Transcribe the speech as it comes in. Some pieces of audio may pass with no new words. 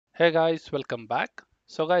Hey guys, welcome back.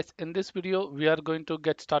 So guys, in this video we are going to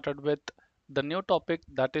get started with the new topic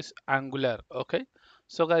that is Angular. Okay,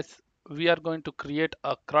 so guys, we are going to create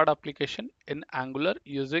a CRUD application in Angular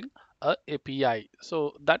using a API.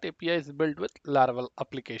 So that API is built with Laravel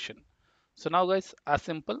application. So now guys, as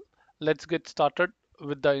simple, let's get started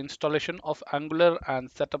with the installation of Angular and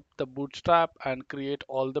set up the Bootstrap and create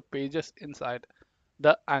all the pages inside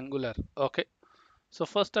the Angular. Okay, so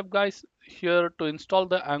first step guys, here to install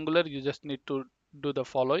the Angular, you just need to do the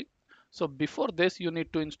following. So before this, you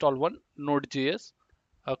need to install one Node.js.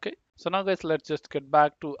 Okay. So now guys, let's just get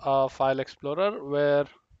back to our file explorer where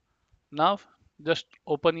now just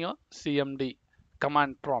open your CMD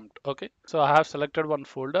command prompt. Okay. So I have selected one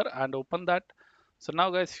folder and open that. So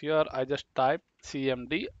now guys, here I just type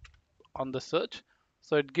CMD on the search.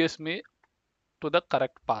 So it gives me to the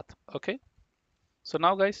correct path. Okay. So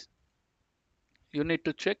now guys, you need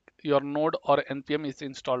to check your node or npm is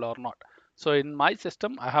installed or not. So in my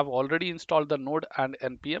system I have already installed the node and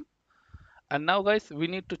npm, and now guys we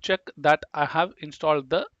need to check that I have installed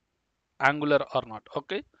the Angular or not.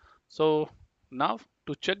 Okay, so now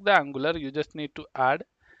to check the Angular you just need to add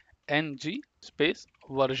ng space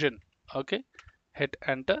version. Okay, hit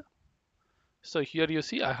enter. So here you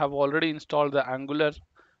see I have already installed the Angular,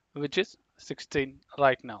 which is 16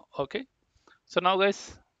 right now. Okay, so now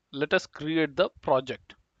guys, let us create the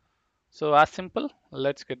project. So as simple,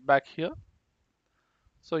 let's get back here.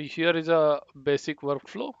 So here is a basic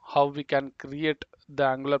workflow how we can create the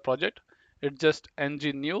Angular project. It's just ng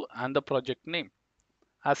new and the project name.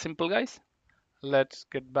 As simple guys. Let's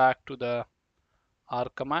get back to the our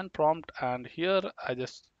command prompt, and here I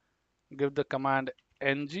just give the command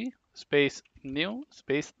ng space new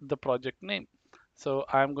space the project name. So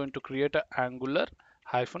I'm going to create a Angular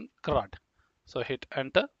hyphen CRUD. So hit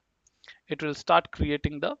enter. It will start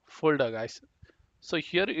creating the folder guys. So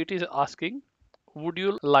here it is asking, would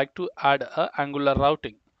you like to add a Angular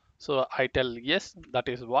routing? So I tell yes, that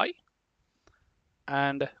is why.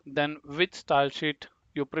 And then which style sheet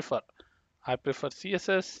you prefer? I prefer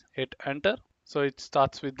CSS, hit enter. So it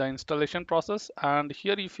starts with the installation process. And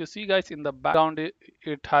here if you see guys in the background,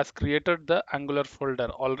 it has created the Angular folder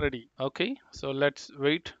already. Okay, so let's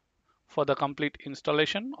wait for the complete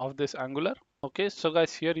installation of this Angular. Okay, so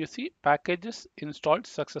guys, here you see packages installed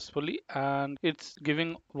successfully and it's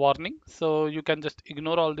giving warning. So you can just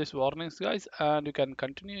ignore all these warnings guys and you can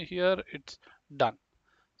continue here. It's done.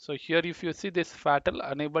 So here if you see this fatal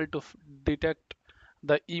unable to detect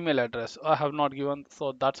the email address I have not given,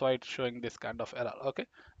 so that's why it's showing this kind of error. Okay,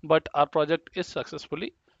 but our project is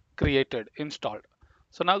successfully created, installed.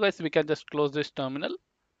 So now guys, we can just close this terminal.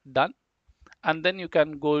 Done. And then you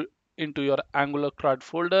can go into your Angular CRUD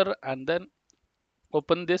folder and then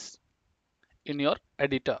open this in your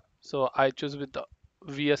editor. So I choose with the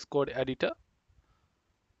VS Code editor.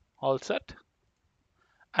 All set.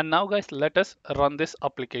 And now guys, let us run this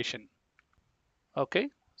application. Okay,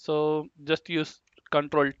 so just use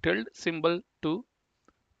control tilde symbol to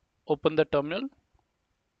open the terminal.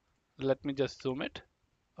 Let me just zoom it.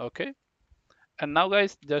 Okay, and now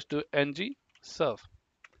guys, just do ng serve,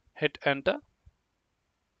 hit enter.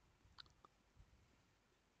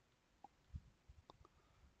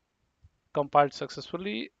 Compiled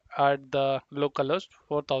successfully at the localhost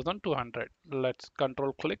 4200. Let's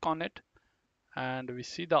control click on it and we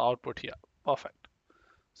see the output here. Perfect.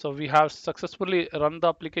 So we have successfully run the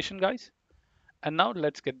application guys, and now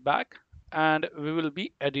let's get back and we will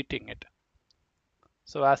be editing it.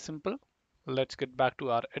 So as simple, let's get back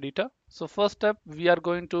to our editor. So first step, we are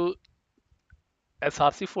going to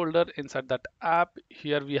src folder. Inside that app,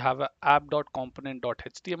 here we have a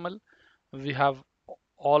app.component.html. We have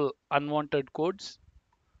all unwanted codes,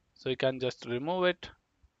 so you can just remove it.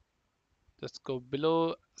 Just go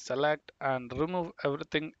below, select and remove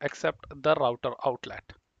everything except the router outlet.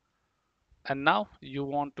 And now you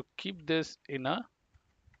want to keep this in a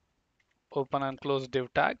open and close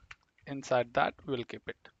div tag. Inside that we'll keep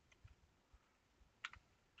it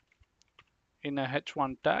in a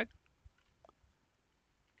h1 tag,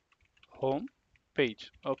 home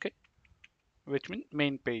page. Okay, which means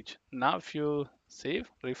main page. Now if you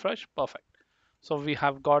save, refresh, perfect. So we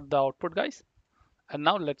have got the output guys, and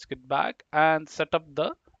now let's get back and set up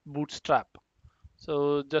the Bootstrap.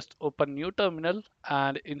 So just open new terminal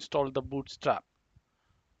and install the Bootstrap.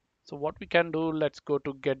 So what we can do, let's go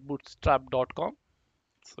to getbootstrap.com.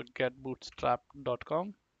 So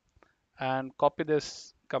getbootstrap.com and copy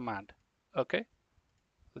this command. Okay,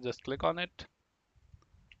 so just click on it,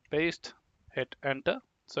 paste, hit enter.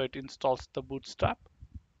 So it installs the Bootstrap.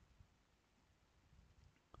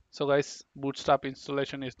 So guys, Bootstrap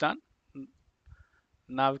installation is done.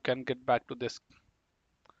 Now we can get back to this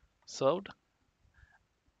served.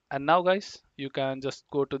 And now guys, you can just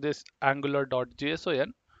go to this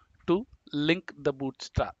angular.json to link the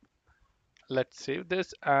bootstrap. Let's save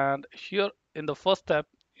this, and here in the first step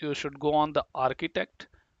you should go on the architect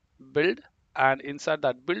build, and inside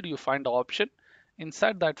that build you find the option.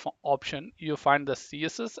 Inside that option you find the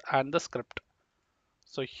css and the script.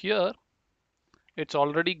 So here it's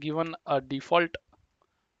already given a default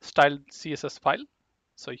style css file,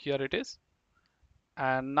 so here it is.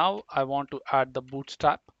 And now I want to add the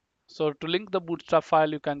bootstrap. So to link the bootstrap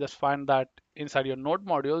file, you can just find that inside your node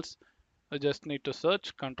modules. You just need to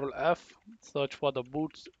search Control F, search for the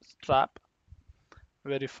bootstrap,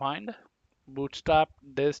 where you find bootstrap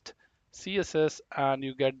dist css, and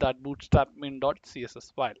you get that bootstrap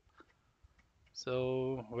min.css file.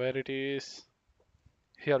 So where it is,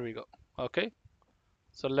 here we go. Okay,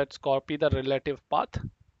 so let's copy the relative path,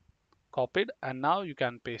 copied, and now you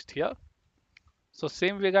can paste here. So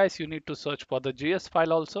same way guys, you need to search for the js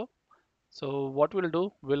file also. So what we'll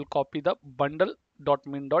do, we'll copy the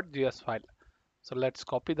bundle.min.js file. So let's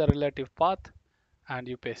copy the relative path and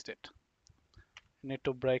you paste it. You need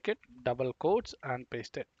to break it, double quotes, and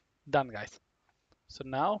paste it. Done guys. So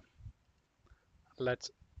now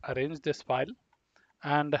let's arrange this file,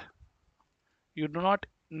 and you do not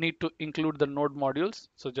need to include the node modules.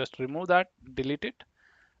 So just remove that, delete it,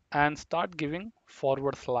 and start giving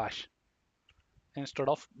forward slash instead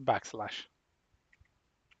of backslash.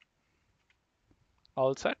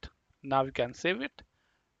 All set. Now we can save it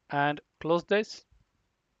and close this.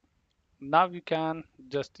 Now you can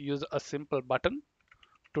just use a simple button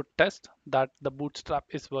to test that the bootstrap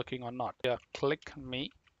is working or not. Yeah, click me,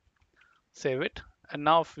 save it. And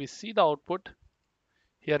now if we see the output,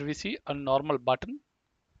 here we see a normal button.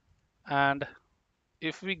 And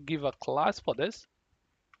if we give a class for this,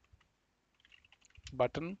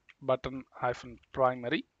 button hyphen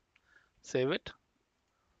primary, save it.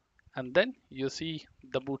 And then you see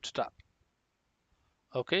the bootstrap.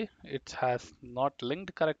 Okay, it has not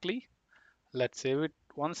linked correctly. Let's save it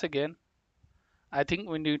once again. I think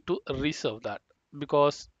we need to reserve that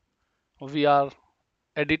because we are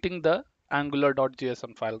editing the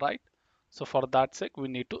angular.json file, right? So for that sake, we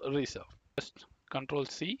need to reserve. Just Control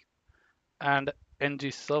C and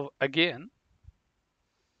ng serve again.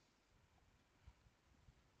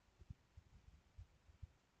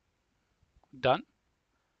 Done.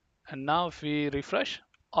 And now if we refresh,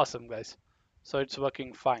 awesome guys. So it's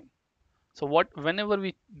working fine. So whenever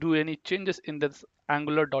we do any changes in this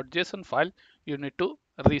angular.json file, you need to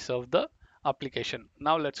reserve the application.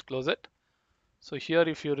 Now let's close it. So here,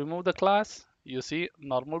 if you remove the class, you see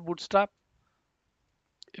normal bootstrap.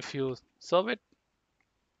 If you serve it,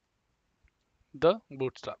 the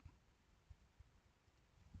bootstrap.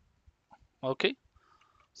 Okay.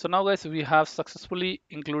 So now guys, we have successfully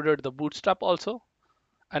included the bootstrap also.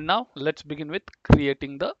 And now let's begin with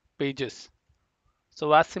creating the pages.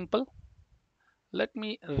 So as simple, let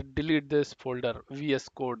me delete this folder VS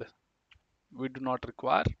Code we do not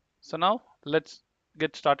require. So now let's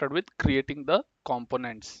get started with creating the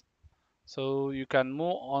components. So you can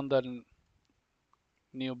move on the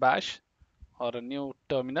new bash or a new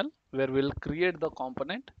terminal where we'll create the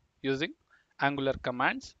component using Angular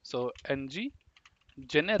commands. So ng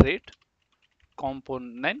generate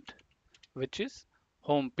component, which is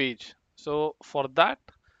home page. So for that,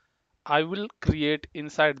 I will create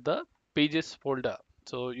inside the pages folder.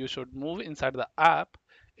 So you should move inside the app.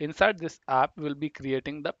 Inside this app, we'll be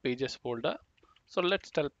creating the pages folder. So let's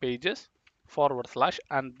tell pages forward slash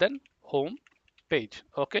and then home page.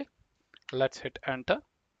 Okay, let's hit enter.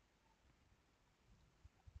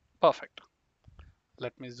 Perfect.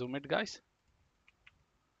 Let me zoom it guys.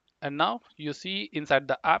 And now you see inside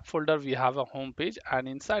the app folder, we have a home page, and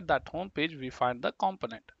inside that home page, we find the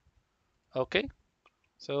component. Okay,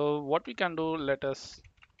 so what we can do, let us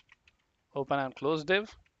open and close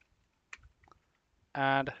div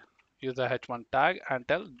and use the h1 tag and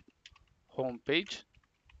tell home page.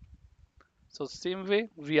 So same way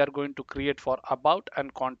we are going to create for about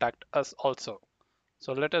and contact us also.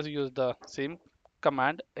 So let us use the same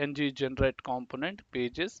command ng generate component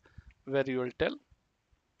pages, where you will tell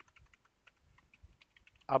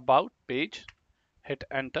about page, hit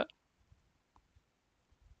enter.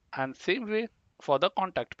 And same way for the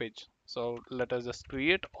contact page. So let us just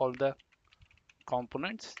create all the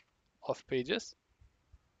components of pages.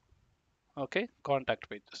 Okay, contact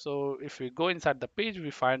page. So if we go inside the page,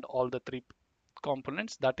 we find all the three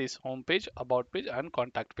components, that is home page, about page, and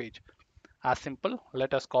contact page. As simple.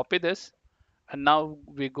 Let us copy this, and now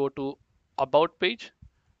we go to about page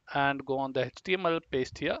and go on the HTML,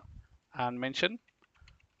 paste here and mention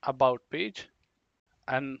about page,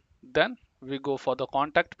 and then we go for the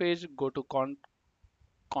contact page. Go to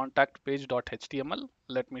contact page.html.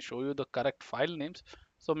 Let me show you the correct file names.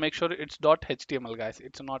 So make sure it's .html, guys.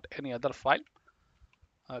 It's not any other file.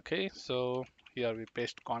 Okay, so here we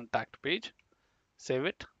paste contact page, save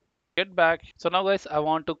it, get back. So now guys, I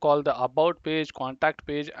want to call the about page, contact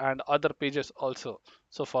page, and other pages also.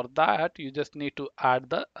 So for that, you just need to add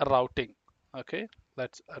the routing. Okay,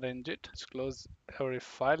 let's arrange it. Let's close every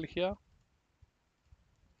file here.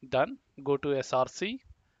 Done. Go to src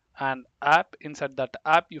and app. Inside that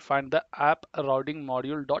app, you find the app routing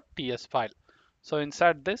module.ts file. So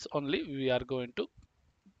inside this only, we are going to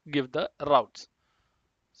give the routes.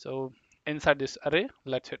 So inside this array,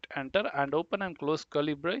 let's hit enter and open and close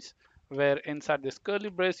curly brace, where inside this curly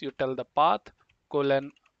brace, you tell the path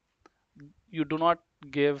colon, you do not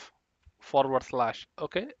give forward slash,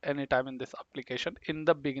 okay, anytime in this application in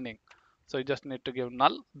the beginning. So you just need to give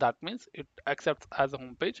null. That means it accepts as a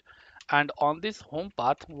home page. And on this home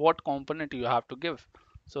path, what component you have to give?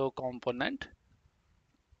 So component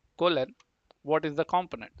colon, what is the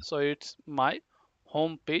component? So it's my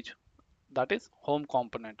home page, that is home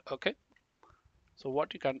component, okay. So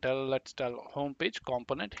what you can tell, let's tell home page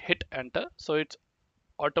component, hit enter. So it's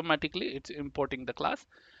automatically it's importing the class.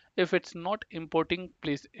 If it's not importing,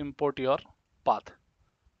 please import your path.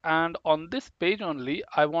 And on this page only,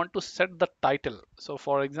 I want to set the title. So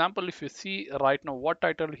for example, if you see right now what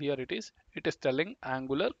title here it is telling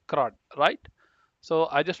Angular CRUD, right? So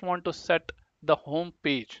I just want to set the home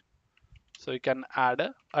page. So you can add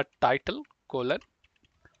a title colon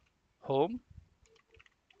home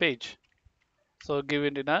page. So give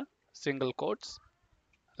it in a single quotes.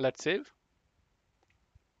 Let's save.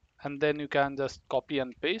 And then you can just copy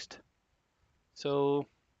and paste. So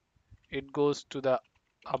it goes to the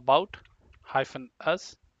about hyphen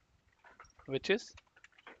us, which is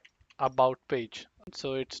about page.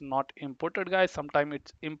 So it's not imported, guys. Sometimes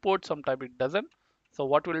it's import, sometimes it doesn't. So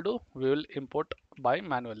what we'll do, we will import by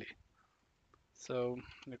manually. So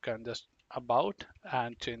you can just about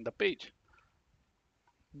and change the page.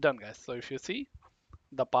 Done, guys. So if you see,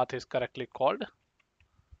 the path is correctly called.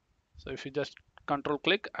 So if you just control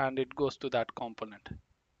click and it goes to that component,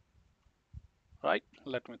 right?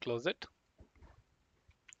 Let me close it.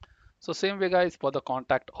 So same way, guys, for the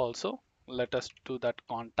contact also. Let us do that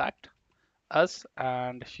contact us,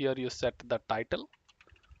 and here you set the title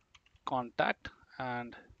contact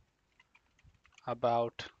and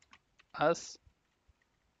about us,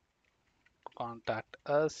 contact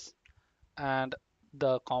us, and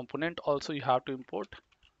the component also you have to import.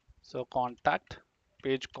 So contact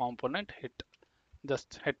page component,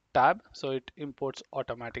 just hit tab, so it imports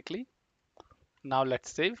automatically. Now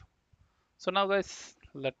let's save. So now guys,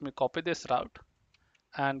 let me copy this route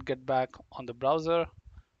and get back on the browser.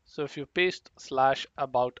 So if you paste slash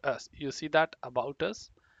about us, you see that about us,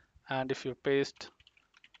 and if you paste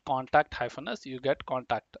contact hyphen us, you get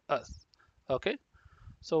contact us. Okay,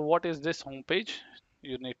 so what is this home page?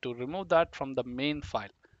 You need to remove that from the main file,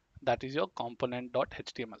 that is your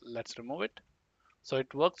component.html. Let's remove it so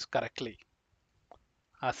it works correctly.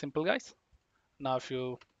 As simple, guys. Now if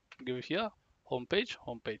you give here home page,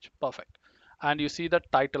 perfect. And you see the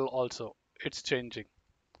title also, it's changing.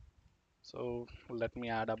 So let me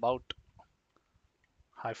add about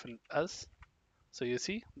hyphen us. So you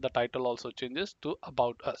see the title also changes to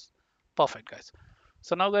about us. Perfect, guys.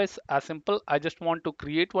 So now guys, as simple, I just want to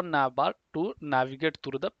create one navbar to navigate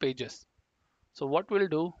through the pages. So what we'll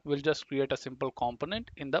do, we'll just create a simple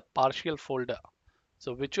component in the partial folder.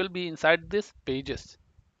 So which will be inside this pages.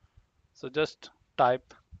 So just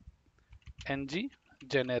type ng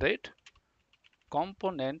generate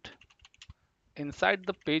component inside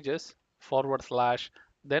the pages forward slash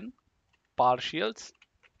then partials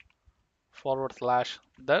forward slash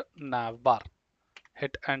the navbar.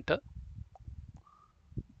 Hit enter.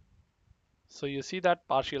 So you see that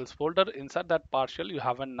partials folder. Inside that partial, you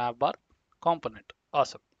have a navbar component.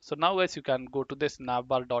 Awesome. So now guys, you can go to this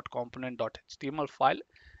navbar.component.html file.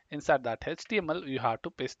 Inside that HTML, you have to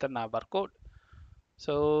paste the navbar code.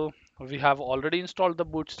 So we have already installed the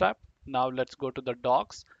Bootstrap. Now let's go to the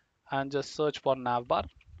docs and just search for navbar.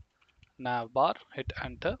 Navbar, hit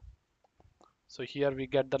enter. So here we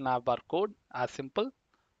get the navbar code as simple.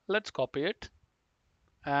 Let's copy it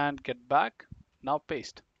and get back. Now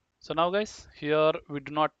paste. So now guys, here we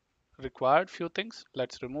do not require few things.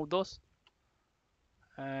 Let's remove those.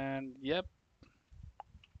 And yep.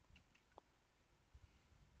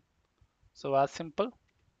 So as simple,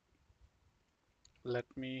 let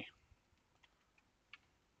me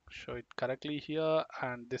show it correctly here.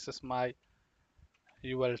 And this is my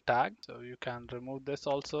UL tag. So you can remove this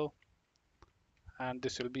also, and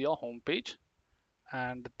this will be your home page.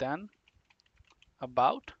 And then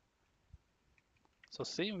about. So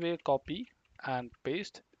same way, copy and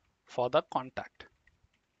paste for the contact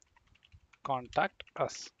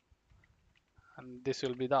us, and this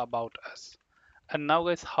will be the about us. And now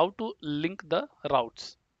guys, how to link the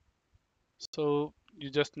routes? So you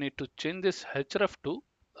just need to change this href to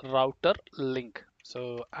router link.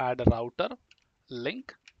 So add a router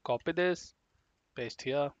link, copy this, paste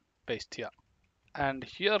here, paste here, and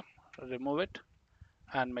here remove it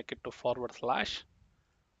and make it to forward slash,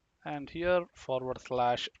 and here forward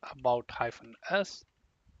slash about hyphen s,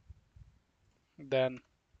 then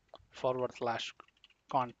forward slash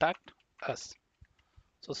contact us.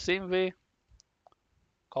 So same way,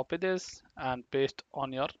 copy this and paste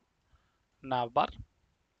on your navbar.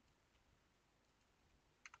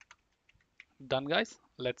 Done guys,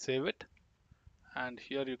 let's save it. And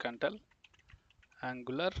here you can tell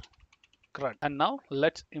Angular CRUD. And now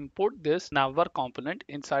let's import this navbar component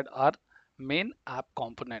inside our main app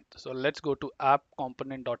component. So let's go to app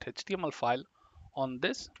component.html file. On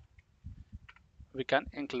this we can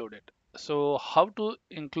include it. So how to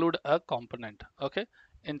include a component, okay,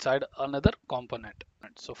 inside another component?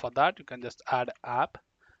 So for that you can just add app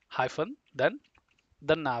hyphen then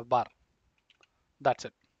the navbar. That's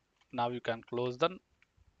it. Now you can close the,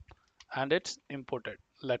 and it's imported.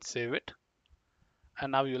 Let's save it,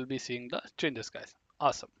 and now you will be seeing the changes guys.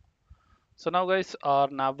 Awesome. So now guys, our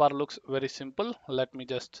navbar looks very simple. Let me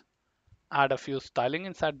just add a few styling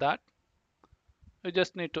inside that. You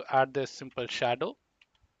just need to add this simple shadow,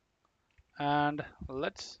 and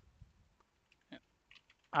let's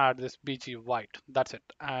add this bg white. That's it.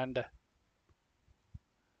 And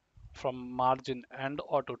from margin end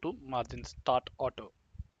auto to margin start auto,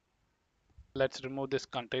 let's remove this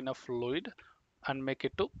container fluid and make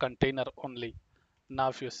it to container only. Now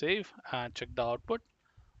if you save and check the output,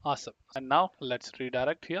 awesome. And now let's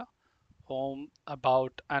redirect here, home,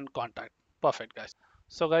 about, and contact. Perfect guys.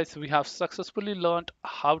 So guys, we have successfully learned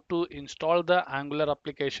how to install the Angular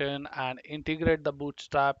application and integrate the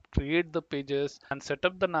Bootstrap, create the pages, and set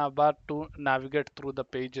up the navbar to navigate through the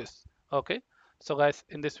pages. Okay. So guys,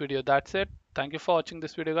 in this video, that's it. Thank you for watching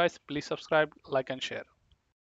this video guys. Please subscribe, like, and share.